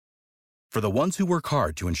For the ones who work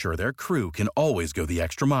hard to ensure their crew can always go the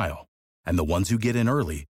extra mile, and the ones who get in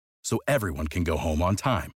early so everyone can go home on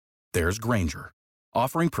time, there's Grainger,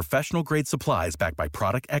 offering professional-grade supplies backed by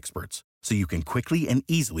product experts so you can quickly and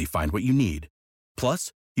easily find what you need.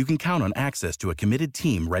 Plus, you can count on access to a committed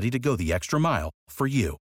team ready to go the extra mile for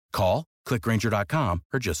you. Call, click Grainger.com,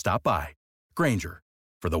 or just stop by. Grainger,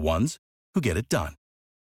 for the ones who get it done.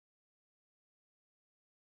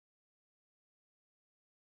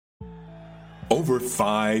 Over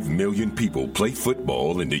 5 million people play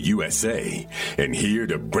football in the USA, and here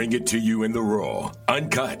to bring it to you in the raw,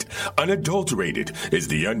 uncut, unadulterated is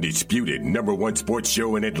the undisputed #1 sports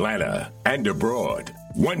show in Atlanta and abroad.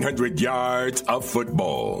 100 yards of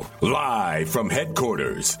football, live from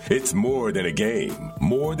headquarters. It's more than a game,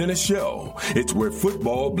 more than a show. It's where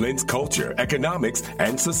football blends culture, economics,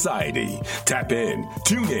 and society. Tap in,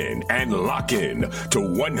 tune in, and lock in to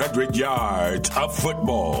 100 yards of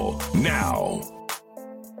football now.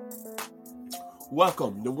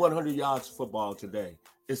 Welcome to 100 Yards of Football today.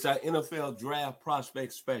 It's our NFL Draft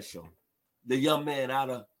Prospect Special. The young man out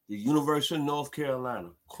of the University of North Carolina,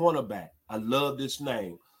 cornerback. I love this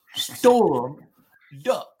name, Storm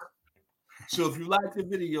Duck. So if you like the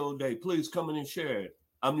video today, please come in and share it.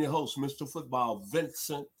 I'm your host, Mr. Football,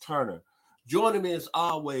 Vincent Turner. Joining me as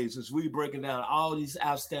always as we breaking down all these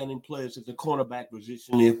outstanding players at the cornerback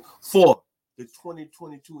position for the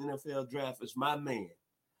 2022 NFL Draft is my man.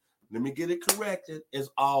 Let me get it corrected as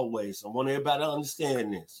always. I want everybody to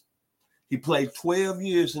understand this. He played 12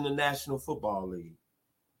 years in the National Football League.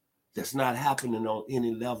 That's not happening on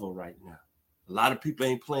any level right now. A lot of people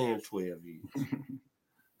ain't playing 12 years.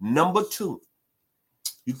 Number two,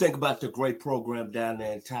 you think about the great program down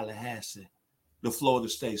there in Tallahassee, the Florida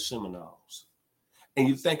State Seminoles. And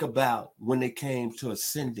you think about when they came to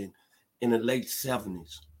ascending in the late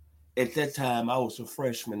 70s. At that time, I was a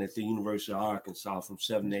freshman at the University of Arkansas from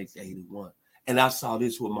 78 to 81. And I saw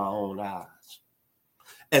this with my own eyes.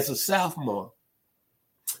 As a sophomore,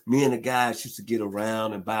 me and the guys used to get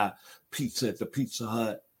around and buy pizza at the Pizza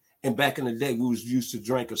Hut. And back in the day, we was used to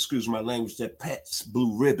drink, excuse my language, that Pabst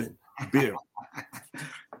Blue Ribbon beer.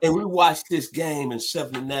 And we watched this game in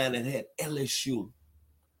 79 that had LSU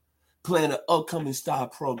playing an upcoming star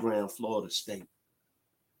program, Florida State.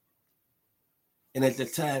 And at the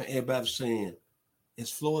time, everybody was saying,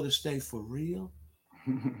 is Florida State for real?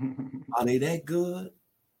 Are they that good?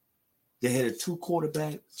 They had a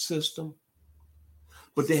 2-quarterback system.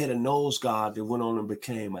 But they had a nose guard that went on and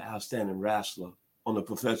became an outstanding wrestler on the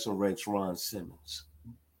professional ranks, Ron Simmons.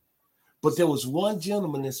 But there was one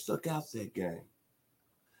gentleman that stuck out that game.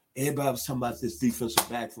 Everybody was talking about this defensive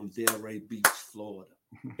back from Delray Beach, Florida.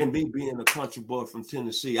 And me being a country boy from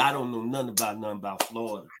Tennessee, I don't know nothing about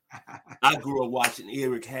Florida. I grew up watching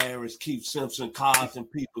Eric Harris, Keith Simpson, Carlton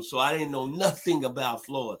people, so I didn't know nothing about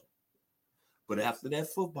Florida. But after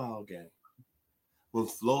that football game, when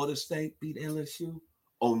Florida State beat LSU,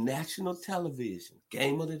 on national television,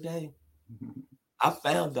 game of the day, I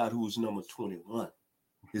found out who was number 21.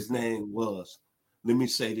 His name was, let me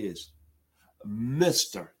say this,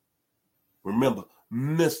 Mr.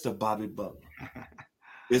 Bobby Butler.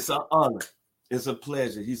 It's an honor. It's a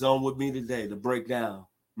pleasure. He's on with me today to break down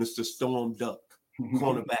Mr. Storm Duck,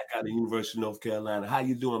 cornerback out of the University of North Carolina. How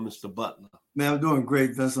you doing, Mr. Butler? Man, I'm doing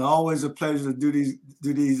great, Vincent. Always a pleasure to do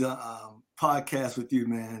these podcasts with you,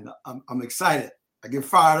 man. I'm excited. I get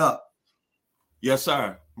fired up. Yes,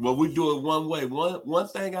 sir. Well, we do it one way. One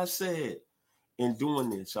thing I said in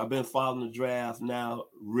doing this, I've been following the draft now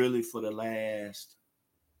really for the last,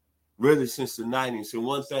 really since the 90s. And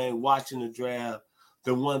one thing, watching the draft,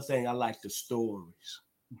 the one thing I like the stories.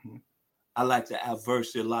 Mm-hmm. I like the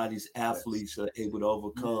adversity a lot of these athletes are able to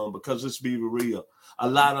overcome because let's be real. A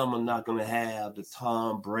lot of them are not going to have the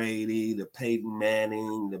Tom Brady, the Peyton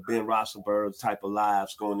Manning, the Ben Roethlisberger type of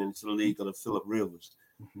lives going into the league or the Phillip Rivers.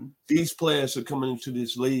 Mm-hmm. These players are coming into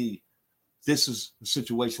this league. This is a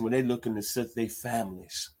situation where they're looking to set their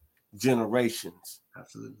families, generations,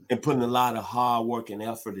 absolutely, and putting a lot of hard work and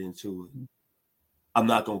effort into it. Mm-hmm. I'm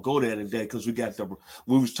not going to go there today because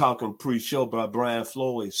we was talking pre-show about Brian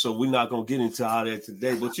Floyd, so we're not going to get into all that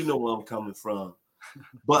today, but you know where I'm coming from.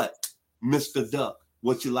 But Mr. Duck,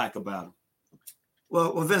 what you like about him?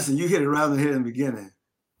 Well, Vincent, you hit it right on the head in the beginning.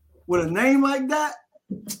 With a name like that,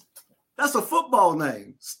 that's a football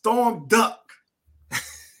name, Storm Duck.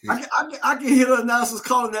 I can hear the announcers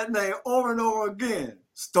calling that name over and over again,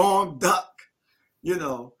 Storm Duck. You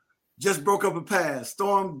know, just broke up a pass,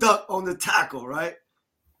 Storm Duck on the tackle, right?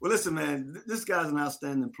 Well, listen, man, this guy's an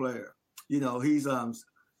outstanding player. You know, he's a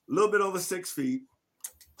little bit over 6 feet,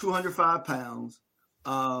 205 pounds.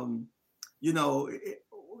 You know,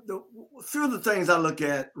 few of the things I look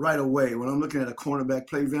at right away when I'm looking at a cornerback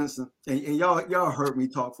play, Vincent, and y'all heard me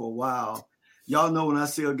talk for a while. Y'all know when I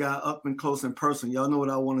see a guy up and close in person, y'all know what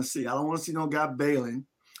I want to see. I don't want to see no guy bailing.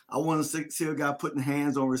 I want to see a guy putting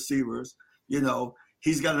hands on receivers. You know,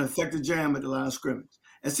 he's got an effective jam at the line of scrimmage.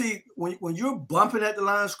 And see, when you're bumping at the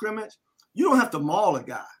line of scrimmage, you don't have to maul a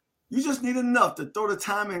guy. You just need enough to throw the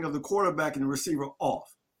timing of the quarterback and the receiver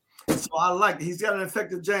off. And so I like it. He's got an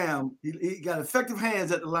effective jam. He got effective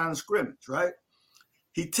hands at the line of scrimmage, right?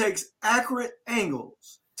 He takes accurate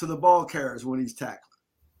angles to the ball carriers when he's tackling.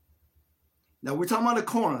 Now, we're talking about the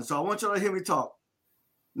corner, so I want y'all to hear me talk.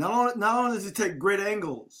 Not only does he take great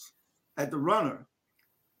angles at the runner,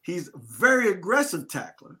 he's a very aggressive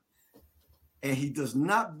tackler, and he does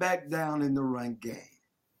not back down in the run game.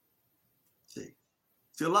 See,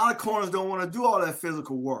 a lot of corners don't want to do all that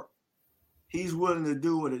physical work. He's willing to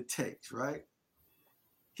do what it takes, right?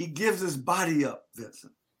 He gives his body up,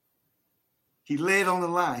 Vincent. He laid on the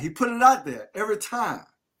line. He put it out there every time.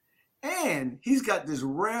 And he's got this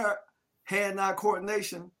rare hand-eye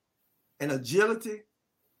coordination and agility.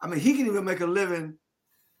 I mean, he can even make a living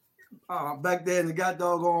back there in the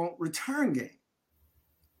doggone return game.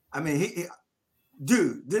 I mean,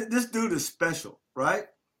 this dude is special, right?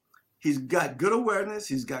 He's got good awareness.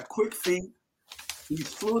 He's got quick feet. He's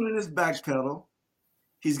fluid in his back pedal.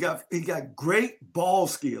 He got great ball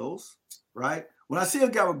skills, right? When I see a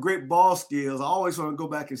guy with great ball skills, I always want to go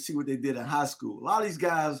back and see what they did in high school. A lot of these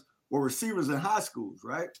guys were receivers in high schools,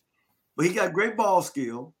 right? But he got great ball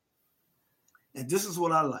skill. And this is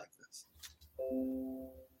what I like.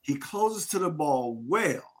 He closes to the ball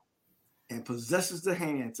well and possesses the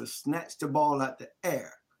hand to snatch the ball out the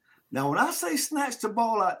air. Now, when I say snatch the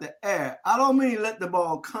ball out the air, I don't mean let the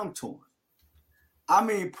ball come to him. I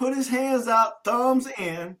mean, put his hands out, thumbs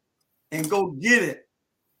in, and go get it.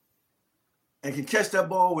 And can catch that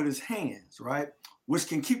ball with his hands, right? Which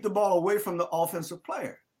can keep the ball away from the offensive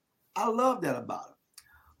player. I love that about him.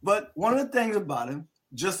 But one of the things about him,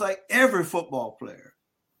 just like every football player,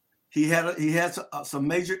 he had some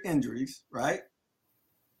major injuries, right?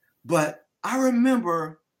 But I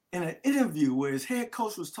remember in an interview where his head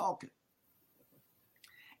coach was talking,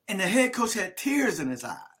 and the head coach had tears in his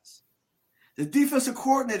eyes. The defensive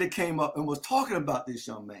coordinator came up and was talking about this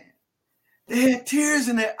young man. They had tears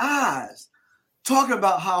in their eyes, talking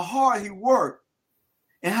about how hard he worked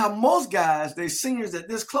and how most guys, they seniors at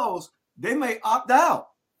this close, they may opt out.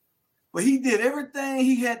 But he did everything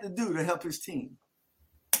he had to do to help his team.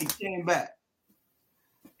 He came back.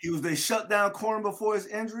 He was a shutdown corner before his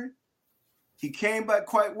injury. He came back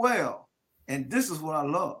quite well. And this is what I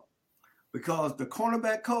love. Because the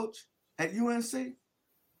cornerback coach at UNC,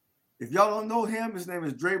 if y'all don't know him, his name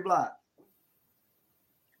is Dre Bly.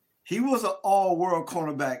 He was an all-world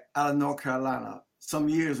cornerback out of North Carolina some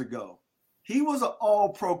years ago. He was an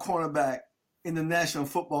all-pro cornerback in the National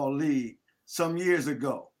Football League some years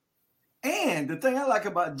ago. And the thing I like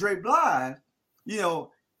about Dre Bly, you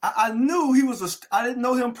know, I knew he was I didn't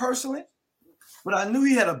know him personally, but I knew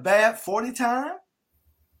he had a bad 40 time.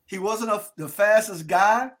 He wasn't the fastest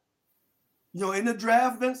guy, you know, in the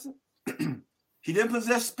draft, Vincent. He didn't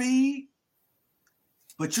possess speed,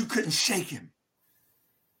 but you couldn't shake him.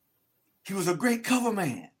 He was a great cover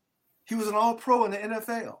man. He was an all-pro in the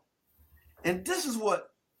NFL. And this is what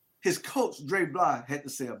his coach, Dre Bly, had to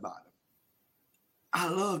say about him. I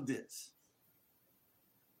love this.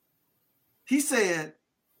 He said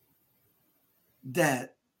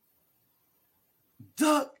that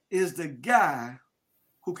Duck is the guy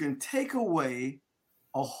who can take away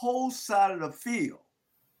a whole side of the field,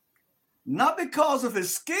 not because of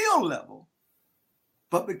his skill level,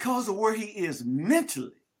 but because of where he is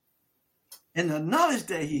mentally and the knowledge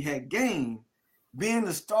that he had gained being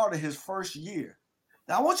the starter his first year.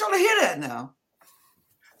 Now, I want y'all to hear that now,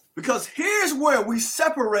 because here's where we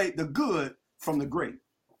separate the good from the great.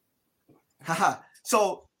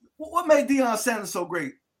 So what made Deion Sanders so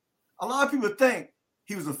great? A lot of people think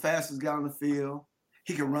he was the fastest guy on the field.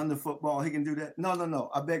 He can run the football. He can do that. No.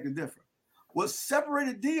 I beg to differ. What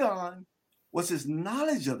separated Deion was his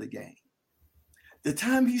knowledge of the game. The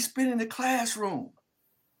time he spent in the classroom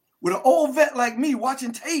with an old vet like me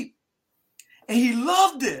watching tape. And he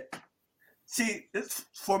loved it. See,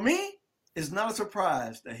 for me, it's not a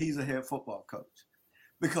surprise that he's a head football coach,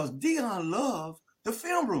 because Deion loved the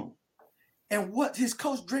film room. And what his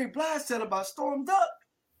coach Dre Bly said about Storm Duck,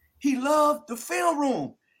 he loved the film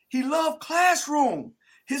room. He loved classroom,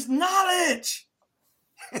 his knowledge.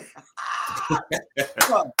 Bro,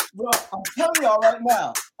 I'm telling y'all right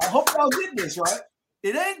now, I hope y'all get this, right?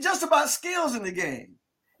 It ain't just about skills in the game.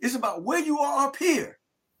 It's about where you are up here.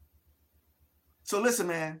 So listen,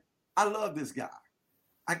 man, I love this guy.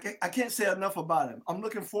 I can't say enough about him. I'm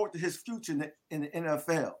looking forward to his future in the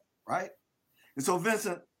NFL, right? And so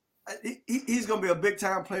Vincent, he's going to be a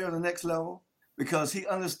big-time player on the next level because he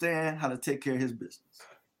understands how to take care of his business.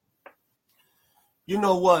 You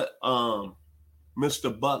know what,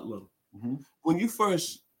 Mr. Butler, when you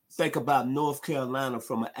first think about North Carolina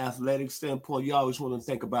from an athletic standpoint, you always want to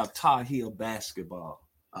think about Tar Heel basketball.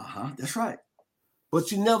 That's right. But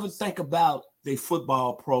you never think about the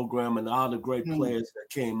football program and all the great players that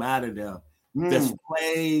came out of there that's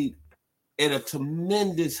played at a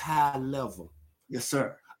tremendous high level. Yes,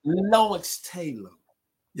 sir. Lawrence Taylor.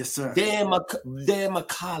 Yes, sir. Dan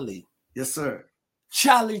McCauley. Yes, sir.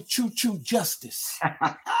 Charlie Choo-Choo Justice.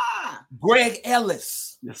 Greg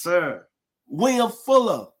Ellis. Yes, sir. William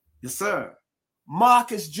Fuller. Yes, sir.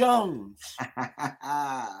 Marcus Jones.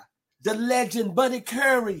 The legend Buddy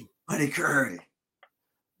Curry. Buddy Curry.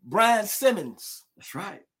 Brian Simmons. That's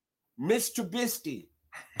right. Mitch Trubisky.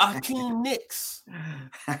 Akeem Nicks.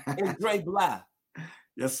 And Dre Bly.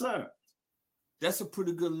 Yes, sir. That's a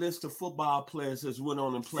pretty good list of football players that's went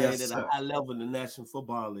on and played at a high level in the National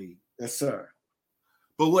Football League. Yes, sir.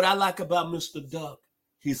 But what I like about Mr. Duck,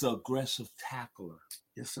 he's an aggressive tackler.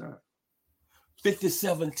 Yes, sir.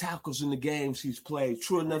 57 tackles in the games he's played.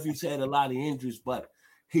 True enough, he's had a lot of injuries, but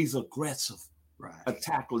he's aggressive. Right. A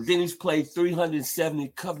tackler. Then he's played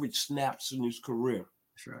 370 coverage snaps in his career.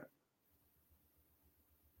 That's right.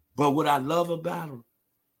 But what I love about him,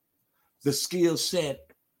 the skill set,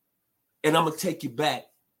 and I'm gonna take you back.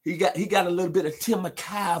 He got a little bit of Tim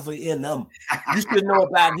McIver in him. You should know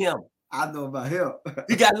about him. I know about him.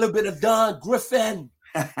 He got a little bit of Don Griffin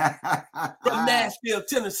from Nashville,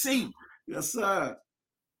 Tennessee. Yes, sir.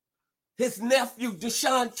 His nephew,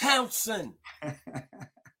 Deshaun Townsend.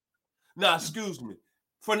 Now, excuse me.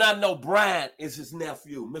 Fernando Bryant is his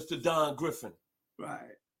nephew, Mr. Don Griffin.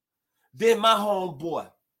 Right. Then my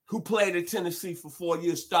homeboy, who played at Tennessee for 4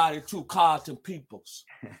 years, started too, Carlton Peoples,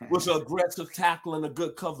 was an aggressive tackler and a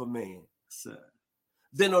good cover man. Sir.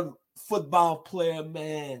 Then a football player,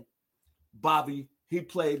 man, Bobby, he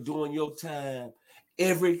played during your time.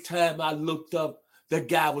 Every time I looked up, the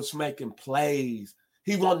guy was making plays.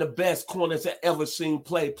 He one of the best corners I ever seen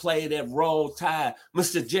play that Roll Tide,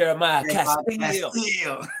 Mr. Jeremiah Castillo.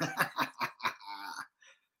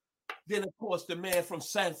 Then, of course, the man from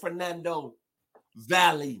San Fernando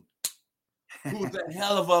Valley, who's a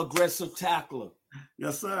hell of an aggressive tackler.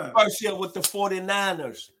 Yes, sir. First year with the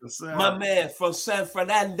 49ers. Yes, sir. My man from San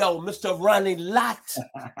Fernando, Mr. Ronnie Lott.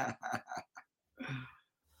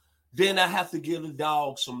 Then I have to give the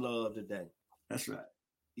dog some love today. That's right.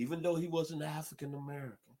 Even though he wasn't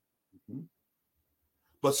African-American.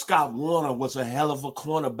 But Scott Warner was a hell of a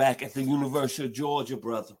cornerback at the University of Georgia,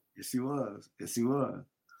 brother. Yes, he was. Yes, he was.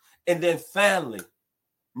 And then finally,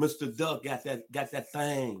 Mr. Duck got that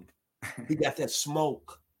thing. He got that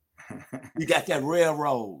smoke. He got that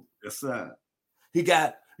railroad. Yes, sir. He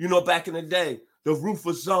got, back in the day, the roof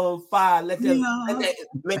was on fire. Let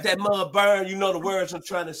that mud burn. You know the words I'm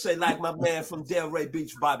trying to say, like my man from Delray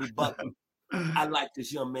Beach, Bobby Butler. I like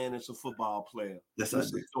this young man as a football player. Yes, I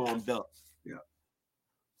do. Storm Duck. Yeah.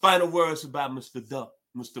 Final words about Mr. Duck,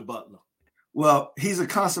 Mr. Butler. Well, he's a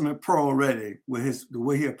consummate pro already with the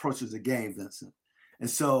way he approaches the game, Vincent. And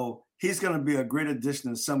so he's going to be a great addition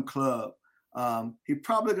to some club. He's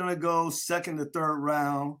probably going to go second to third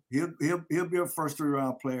round. He'll be a first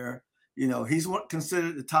 3-round player. He's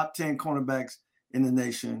considered the top 10 cornerbacks in the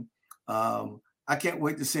nation. I can't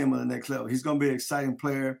wait to see him on the next level. He's going to be an exciting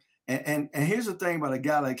player. And here's the thing about a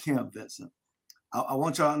guy like him, Vincent. I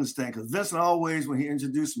want y'all to understand, because Vincent always, when he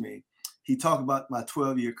introduced me, he talked about my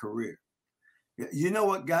 12-year career. You know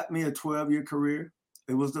what got me a 12-year career?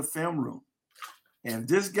 It was the film room. And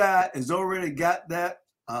this guy has already got that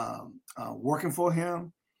working for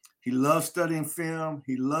him. He loves studying film.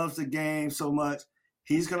 He loves the game so much.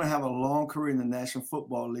 He's going to have a long career in the National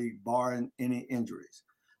Football League, barring any injuries.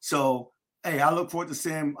 So, hey, I look forward to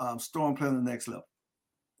seeing Storm play on the next level.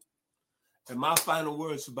 And my final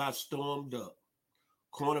words about Storm Duck,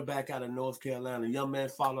 cornerback out of North Carolina. Young man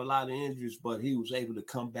fought a lot of injuries, but he was able to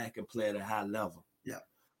come back and play at a high level. Yeah.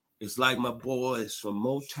 It's like my boys from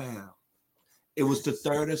Motown. It was the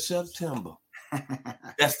 3rd of September.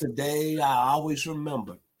 That's the day I always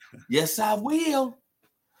remember. Yes, I will.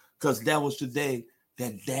 Because that was the day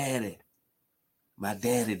that my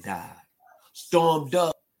daddy died. Storm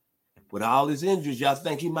Duck, with all his injuries, y'all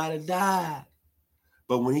think he might have died.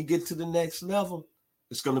 But when he gets to the next level,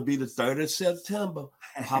 it's going to be the 3rd of September.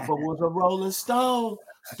 Papa was a Rolling Stone.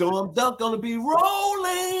 Storm Duck going to be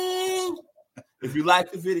rolling. If you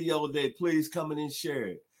like the video today, please come in and share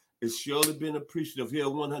it. It's surely been appreciative here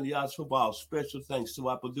at 100 Yards Football. Special thanks to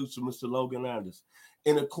our producer, Mr. Logan Anders.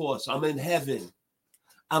 And of course, I'm in heaven.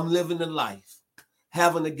 I'm living the life.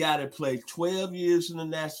 Having a guy that played 12 years in the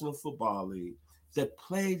National Football League, that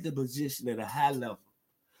played the position at a high level,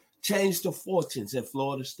 changed the fortunes at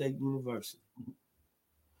Florida State University,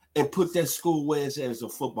 and put that school where it's at as a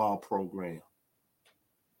football program.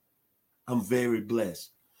 I'm very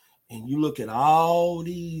blessed. And you look at all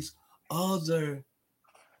these other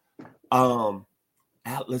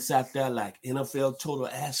outlets out there like NFL Total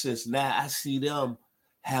Access. Now I see them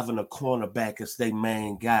having a cornerback as their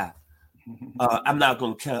main guy. I'm not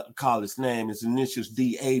going to call his name. His initials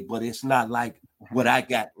DA, but it's not like what I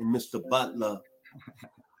got in Mr. Butler.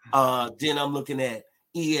 Then I'm looking at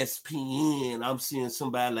ESPN. I'm seeing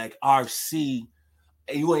somebody like RC.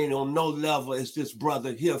 And you ain't on no level as this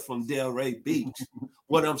brother here from Delray Beach.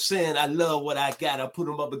 What I'm saying, I love what I got. I put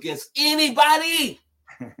him up against anybody.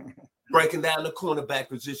 Breaking down the cornerback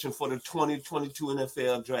position for the 2022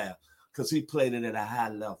 NFL draft because he played it at a high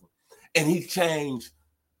level. And he changed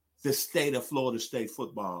the state of Florida State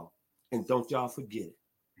football. And don't y'all forget it.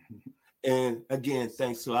 And again,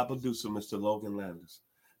 thanks to our producer, Mr. Logan Landers.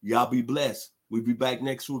 Y'all be blessed. We'll be back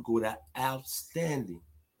next week with an outstanding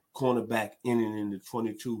cornerback in the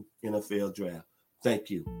 22 NFL draft. Thank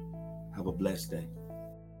you. Have a blessed day.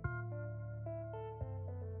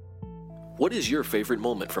 What is your favorite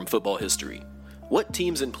moment from football history? What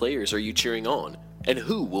teams and players are you cheering on? And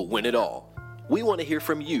who will win it all? We want to hear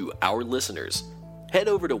from you, our listeners. Head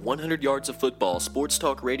over to 100 Yards of Football Sports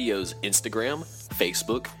Talk Radio's Instagram,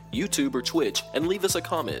 Facebook, YouTube, or Twitch and leave us a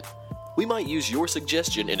comment. We might use your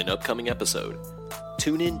suggestion in an upcoming episode.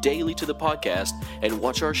 Tune in daily to the podcast and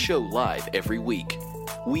watch our show live every week.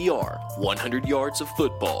 We are 100 Yards of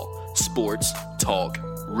Football Sports Talk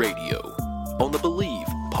Radio on the Believe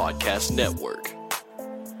Podcast Network.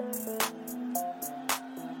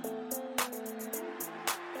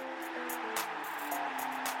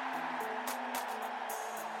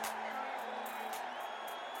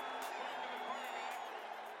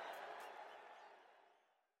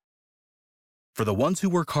 For the ones who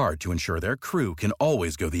work hard to ensure their crew can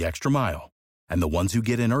always go the extra mile, and the ones who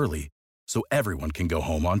get in early so everyone can go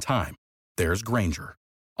home on time, there's Grainger,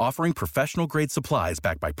 offering professional-grade supplies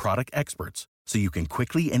backed by product experts so you can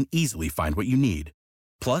quickly and easily find what you need.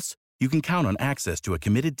 Plus, you can count on access to a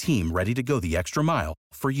committed team ready to go the extra mile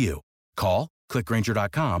for you. Call, click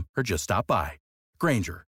Grainger.com, or just stop by.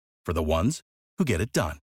 Grainger, for the ones who get it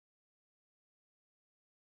done.